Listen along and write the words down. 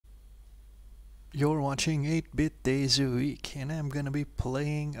You're watching 8-Bit Days a Week, and I'm gonna be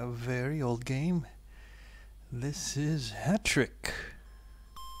playing a very old game. This is Hat Trick.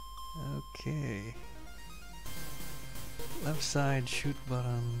 Okay. Left side shoot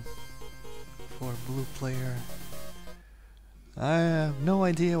button for blue player. I have no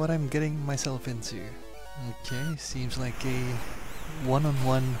idea what I'm getting myself into. Okay, seems like a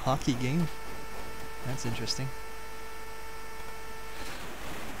one-on-one hockey game. That's interesting.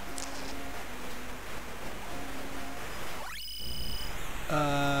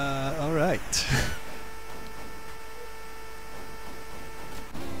 Alright.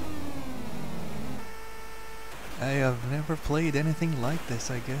 I have never played anything like this,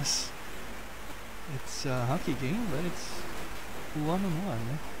 I guess. It's a hockey game, but it's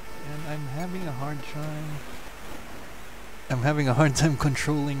one-on-one. And I'm having a hard time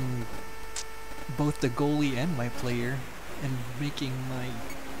controlling both the goalie and my player and making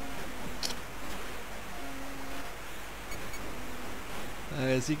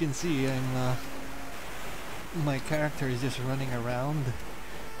as you can see, my character is just running around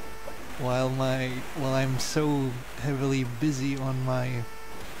while I'm so heavily busy on my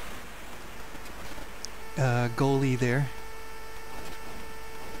goalie there.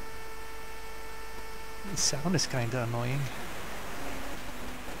 The sound is kinda annoying.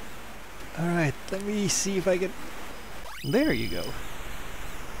 Alright, let me see if I can... There you go.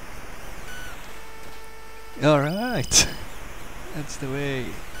 Alright. That's the way.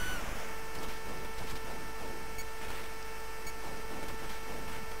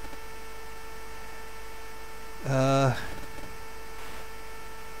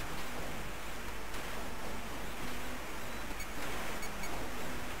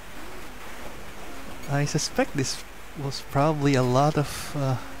 I suspect this was probably a lot of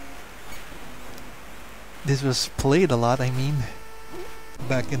this was played a lot, I mean,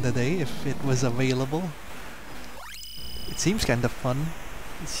 back in the day, if it was available. It seems kind of fun.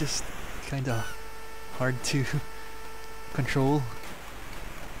 It's just kind of hard to control.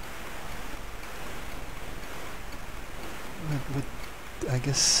 But I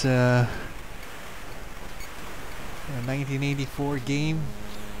guess a 1984 game.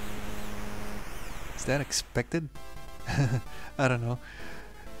 Is that expected? I don't know.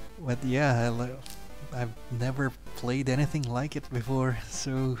 But yeah, I've never played anything like it before,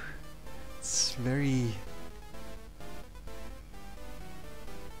 so it's very...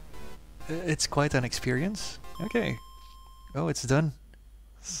 It's quite an experience. Okay. Oh, it's done.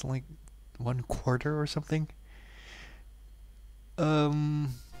 It's like 1/4 or something. Yeah,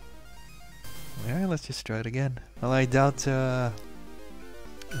 let's just try it again. Well, I doubt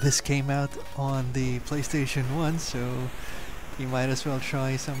this came out on the PlayStation 1, so you might as well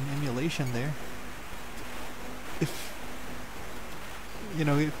try some emulation there. If you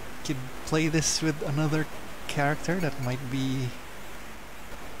know, you could play this with another character, that might be,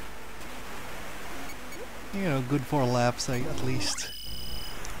 you know, good for laps, at least.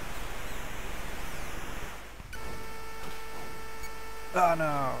 Oh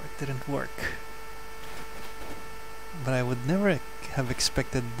no, it didn't work. But I would never have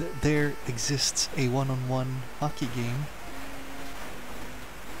expected there exists a one-on-one hockey game.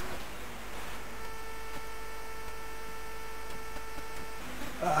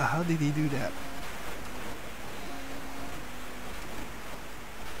 How did he do that?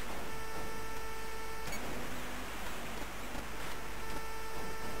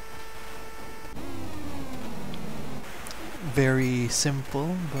 Very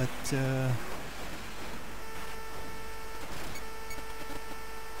simple, but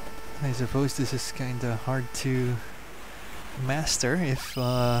I suppose this is kinda hard to master if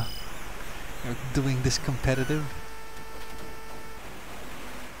you're doing this competitive.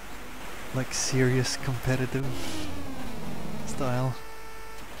 Like serious competitive style.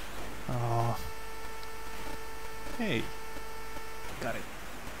 Oh. Hey. Got it.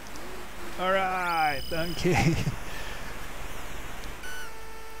 Alright, okay.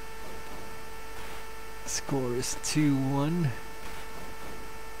 Score is 2-1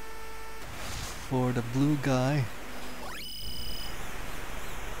 for the blue guy.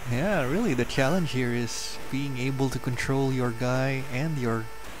 Yeah, really the challenge here is being able to control your guy and your,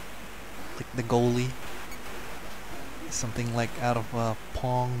 like, the goalie. Something like out of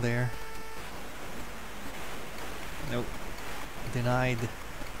Pong there. Nope. Denied.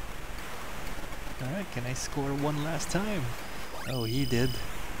 Alright, can I score one last time? Oh, he did.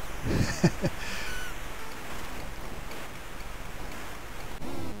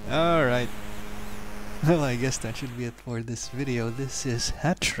 Alright. Well, I guess that should be it for this video. This is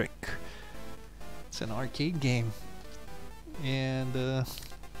Hat Trick. It's an arcade game. And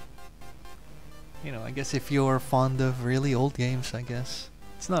you know, I guess if you're fond of really old games, I guess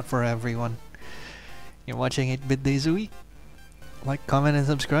it's not for everyone. You're watching 8-Bit Days a Week. Like, comment, and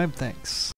subscribe. Thanks.